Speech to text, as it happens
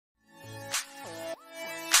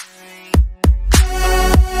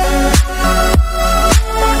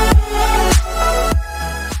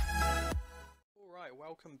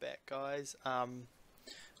guys.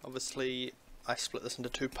 Obviously I split this into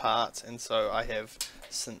two parts, and so I have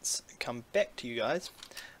since come back to you guys.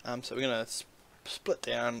 So we're going to split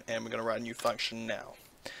down and we're going to write a new function now.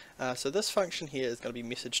 So this function here is going to be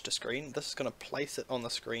message to screen. This is going to place it on the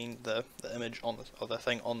screen, the image on the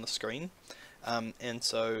thing on the screen. And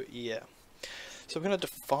so yeah, so we're going to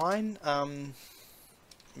define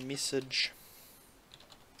message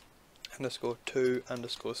underscore to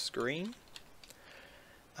underscore screen.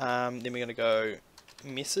 Then we're going to go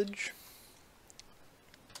message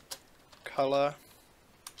color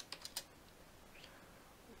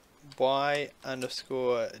y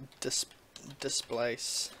underscore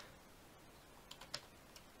displace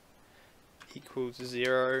equals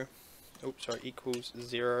 0. Oops, sorry, equals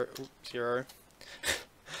 0. Oops, 0.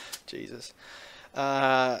 Jesus.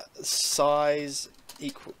 Size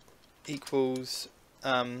equals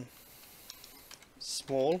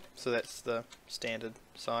small, so that's the standard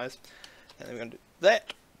size, and then we're going to do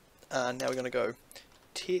that. Now we're going to go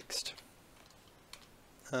text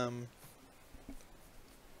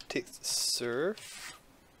text surf,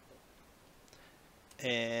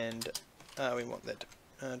 and we want that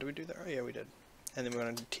do we do that? Oh yeah, we did. And then we're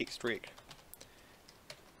going to do text rect.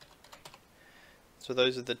 So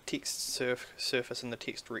those are the text surface and the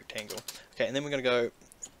text rectangle. Okay, and then we're going to go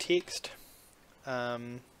text now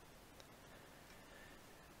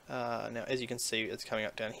as you can see it's coming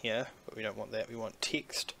up down here, but we don't want that. We want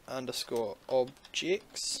text underscore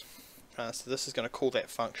objects. So this is going to call that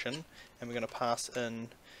function, and we're going to pass in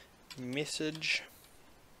message.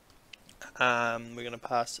 We're going to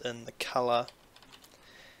pass in the color,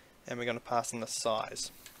 and we're going to pass in the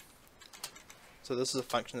size. So this is a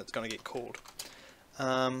function that's going to get called.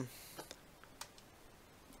 Okay,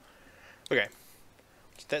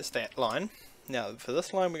 so that's that line. Now for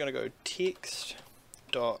this line we're going to go text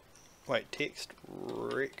rect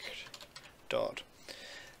dot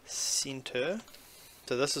center.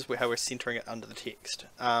 So this is how we're centering it under the text,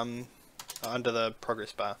 under the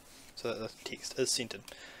progress bar, so that the text is centered.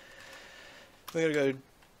 We're going to go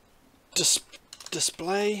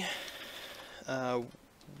display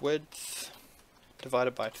width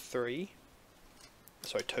divided by 2,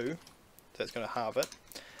 so that's going to halve it.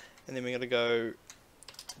 And then we're going to go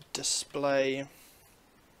display,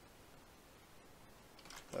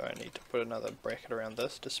 I need to put another bracket around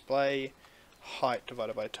this, display height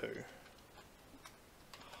divided by 2.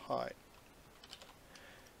 Height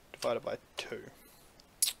divided by 2.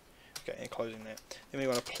 Okay, and closing that. Then we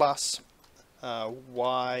want to plus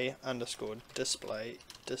y underscore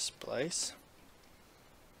displace,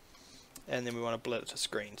 and then we want to blend it to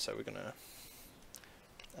screen. So we're gonna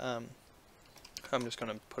I'm just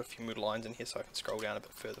going to put a few more lines in here so I can scroll down a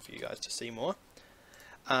bit further for you guys to see more.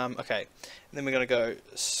 Okay, and then we're going to go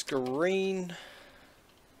screen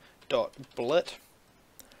dot blit,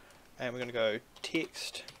 and we're going to go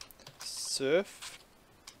text surf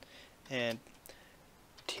and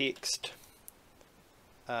text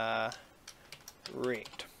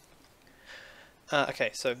rect.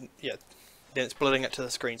 Okay, so yeah, then it's splitting it to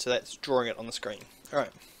the screen, so that's drawing it on the screen.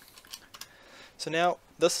 Alright, so now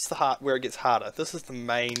this is the where it gets harder. This is the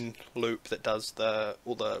main loop that does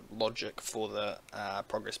all the logic for the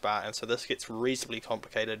progress bar, and so this gets reasonably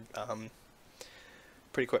complicated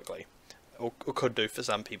pretty quickly, or could do for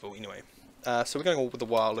some people anyway. So we're going with the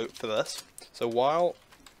while loop for this. So while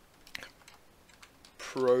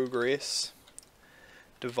progress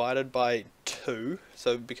divided by 2,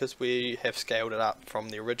 so because we have scaled it up from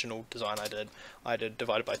the original design I did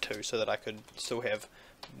divided by 2 so that I could still have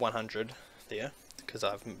 100 there, because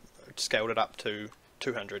I've scaled it up to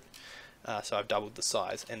 200, so I've doubled the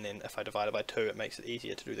size, and then if I divide it by 2 it makes it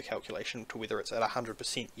easier to do the calculation to whether it's at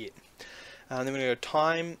 100% yet. And then we're going to go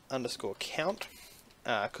time underscore count.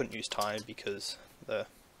 I couldn't use time because for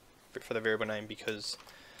the variable name, because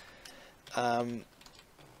that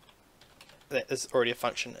is already a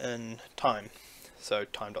function in time, so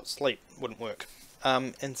time.sleep wouldn't work.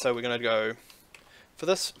 And so we're going to go for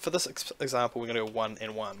this example, we're going to go 1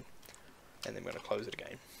 and 1, and then we're going to close it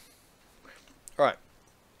again. Alright,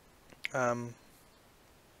 hold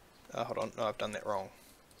on, no, I've done that wrong.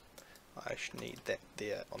 I should need that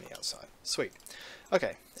there on the outside. Sweet.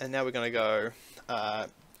 Okay, and now we're going to go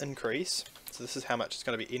increase. So this is how much it's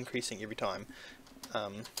going to be increasing every time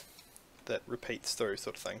that repeats through,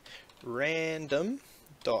 sort of thing.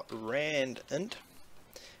 Random.randint,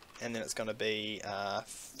 and then it's going to be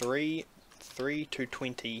 3 to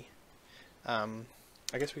 20. I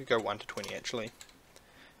guess we could go 1 to 20 actually.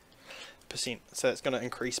 %. So it's going to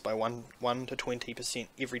increase by 1 to 20%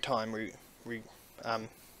 every time we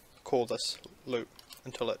call this loop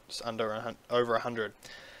until it's over 100.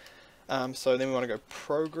 So then we want to go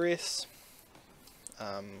progress. We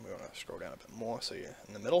want to scroll down a bit more so you're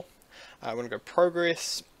in the middle. We want to go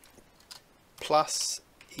progress plus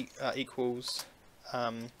equals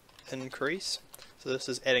increase. So this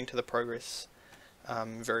is adding to the progress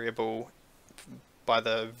variable by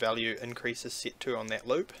the value increase is set to on that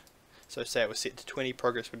loop. So say it was set to 20,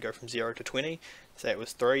 progress would go from 0 to 20. Say it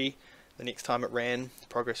was 3, the next time it ran,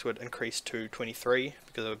 progress would increase to 23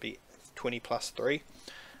 because it would be 20 plus 3,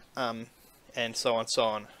 and so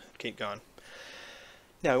on, keep going.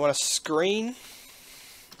 Now we want a screen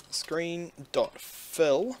dot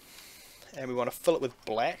fill, and we want to fill it with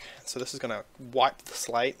black. So this is going to wipe the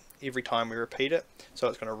slate every time we repeat it, so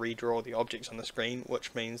it's going to redraw the objects on the screen,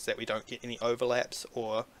 which means that we don't get any overlaps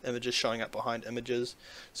or images showing up behind images.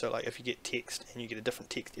 So like if you get text and you get a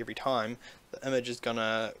different text every time, the image is going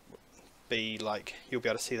to be like, you'll be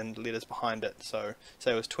able to see the letters behind it. So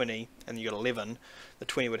say it was 20 and you got 11, the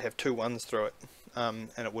 20 would have 2 1s through it,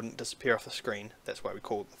 and it wouldn't disappear off the screen. That's why we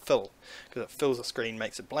call it fill, because it fills the screen,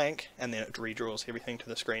 makes it blank, and then it redraws everything to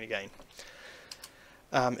the screen again.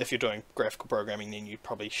 If you're doing graphical programming, then you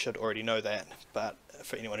probably should already know that, but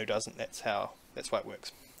for anyone who doesn't, that's why it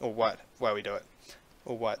works, or why we do it,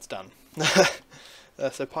 or why it's done.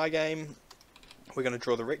 So pygame, we're going to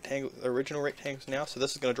draw the original rectangles now. So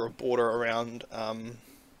this is going to draw a border around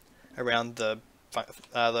the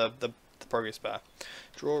progress bar.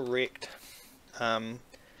 Draw rect, and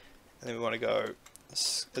then we want to go.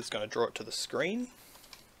 It's going to draw it to the screen,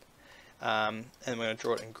 and we're going to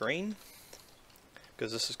draw it in green,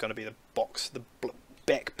 because this is going to be the box, the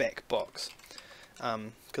back box.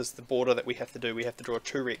 Because the border that we have to do, we have to draw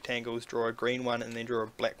 2 rectangles, draw a green one, and then draw a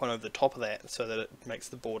black one over the top of that, so that it makes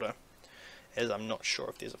the border. As I'm not sure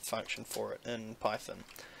if there's a function for it in Python.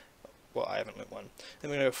 Well, I haven't learnt one.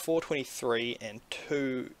 Then we're going to go 423 and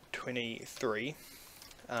 223.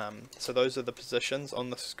 So those are the positions on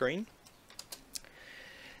the screen.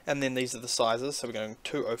 And then these are the sizes. So we're going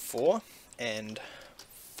 204 and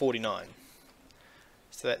 49.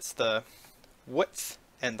 So that's the width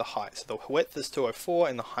and the height. So the width is 204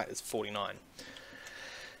 and the height is 49.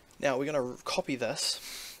 Now we're going to copy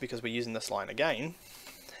this because we're using this line again,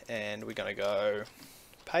 and we're going to go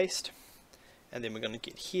paste, and then we're going to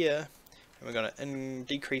get here and we're going to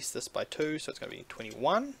decrease this by 2, so it's going to be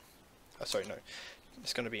 21. Oh, sorry, no,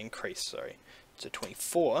 it's going to be increased, sorry, so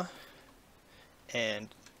 24 and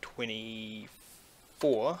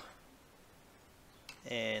 24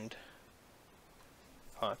 and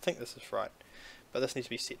I think this is right, but this needs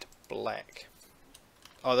to be set to black.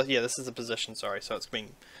 Oh, yeah, this is the position, sorry, so it's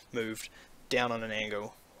being moved down on an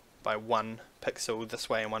angle by 1 pixel this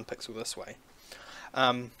way and 1 pixel this way.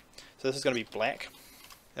 So this is going to be black,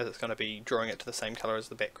 as it's going to be drawing it to the same color as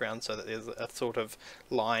the background, so that there's a sort of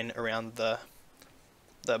line around the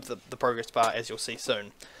progress bar, as you'll see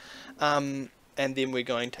soon. And then we're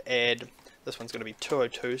going to add, this one's going to be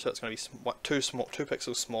 202, so it's going to be 2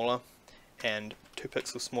 pixels smaller, and 2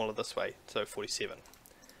 pixels smaller this way, so 47.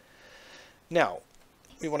 Now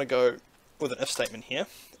we want to go with an if statement here.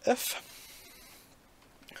 If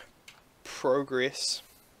progress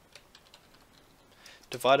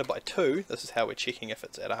divided by 2, this is how we're checking if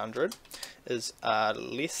it's at 100, is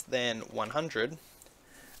less than 100,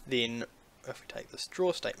 then if we take this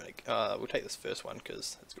draw statement, we'll take this first one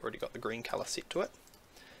because it's already got the green color set to it.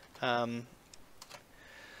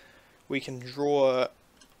 We can draw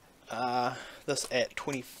this at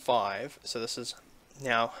 25, so this is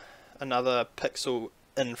now another pixel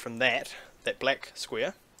in from that black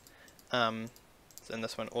square, and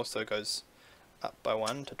this one also goes up by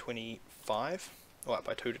 1 to 25, or up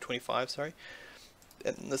by 2 to 25, sorry,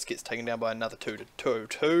 and this gets taken down by another 2 to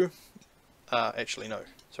 202, actually no,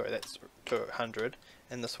 sorry, that's 200,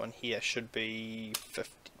 and this one here should be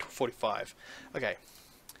 45. Okay,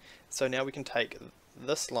 so now we can take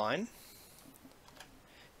this line,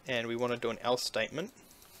 and we want to do an else statement.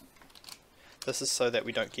 This is so that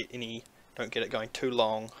we don't get it going too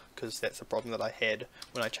long, because that's a problem that I had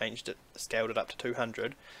when I changed it, scaled it up to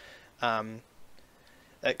 200.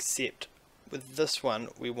 Except with this one,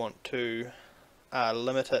 we want to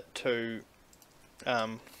limit it to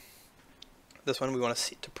this one. We want to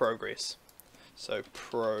set to progress. So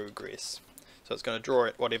progress. So it's going to draw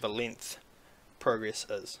at whatever length progress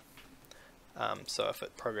is. So if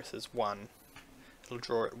progress is 1, it'll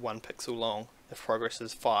draw it 1 pixel long. If progress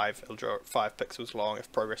is 5, it'll draw it 5 pixels long.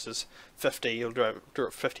 If progress is 50, it'll draw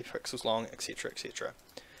it 50 pixels long, etc., etc.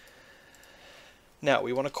 Now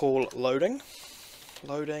we want to call loading,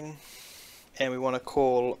 and we want to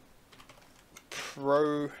call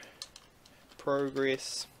progress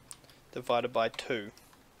divided by 2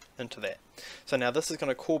 into that. So now this is going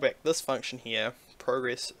to call back this function here.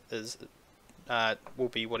 Progress is will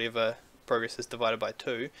be whatever progress is divided by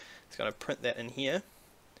 2. It's going to print that in here.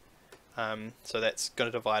 So that's going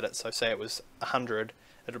to divide it. So say it was 100,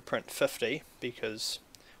 it would print 50 because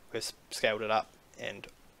we've scaled it up, and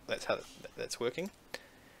that's how that's working.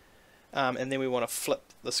 And then we want to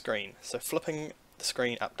flip the screen. So flipping the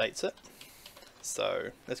screen updates it.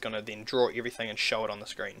 So it's going to then draw everything and show it on the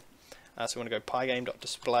screen. So we want to go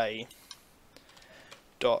pygame.display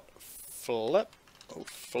 .flip. Oh,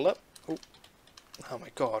 flip. Oh my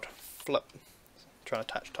god, flip. I'm trying to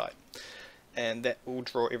touch type. And that will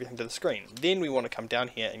draw everything to the screen. Then we want to come down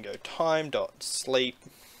here and go time.sleep,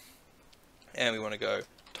 and we want to go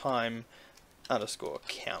time_count.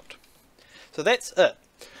 So that's it.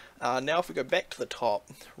 Now if we go back to the top,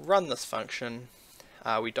 run this function,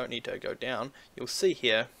 we don't need to go down. You'll see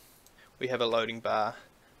here we have a loading bar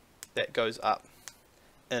that goes up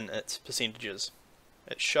in its percentages.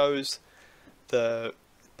 It shows the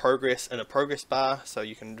progress in a progress bar, so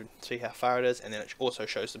you can see how far it is, and then it also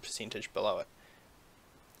shows the percentage below it.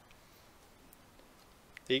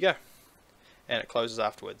 There you go, and it closes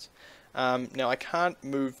afterwards. Now I can't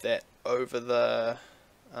move that over the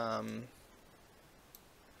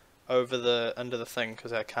under the thing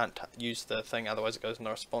because I can't use the thing, otherwise it goes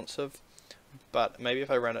non responsive. But maybe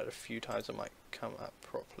if I run it a few times it might come up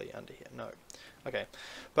properly under here. No. Okay.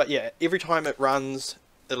 But yeah, every time it runs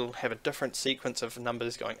it'll have a different sequence of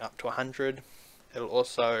numbers going up to 100. It'll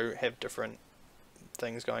also have different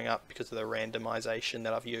things going up because of the randomization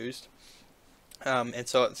that I've used. And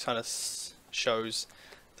so it kind of shows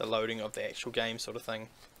the loading of the actual game sort of thing.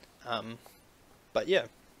 But yeah,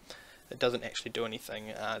 it doesn't actually do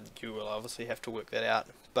anything. You will obviously have to work that out,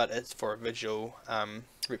 but it's for a visual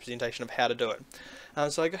representation of how to do it.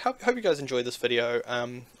 So I hope you guys enjoyed this video.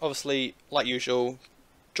 Obviously, like usual,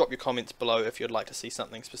 drop your comments below if you'd like to see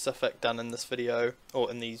something specific done in this video or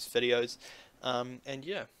in these videos. And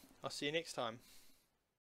yeah, I'll see you next time.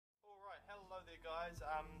 Alright, hello there guys.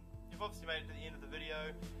 You've obviously made it to the end of the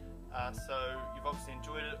video, so you've obviously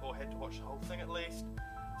enjoyed it or had to watch the whole thing at least.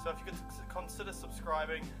 So if you could consider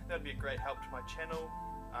subscribing, that would be a great help to my channel.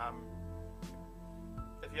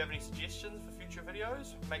 If you have any suggestions for future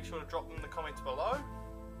videos, make sure to drop them in the comments below.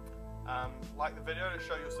 Like the video to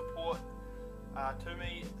show your support to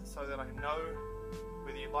me, so that I can know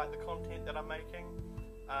whether you like the content that I'm making.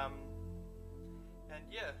 And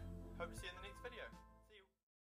yeah, hope to see you in the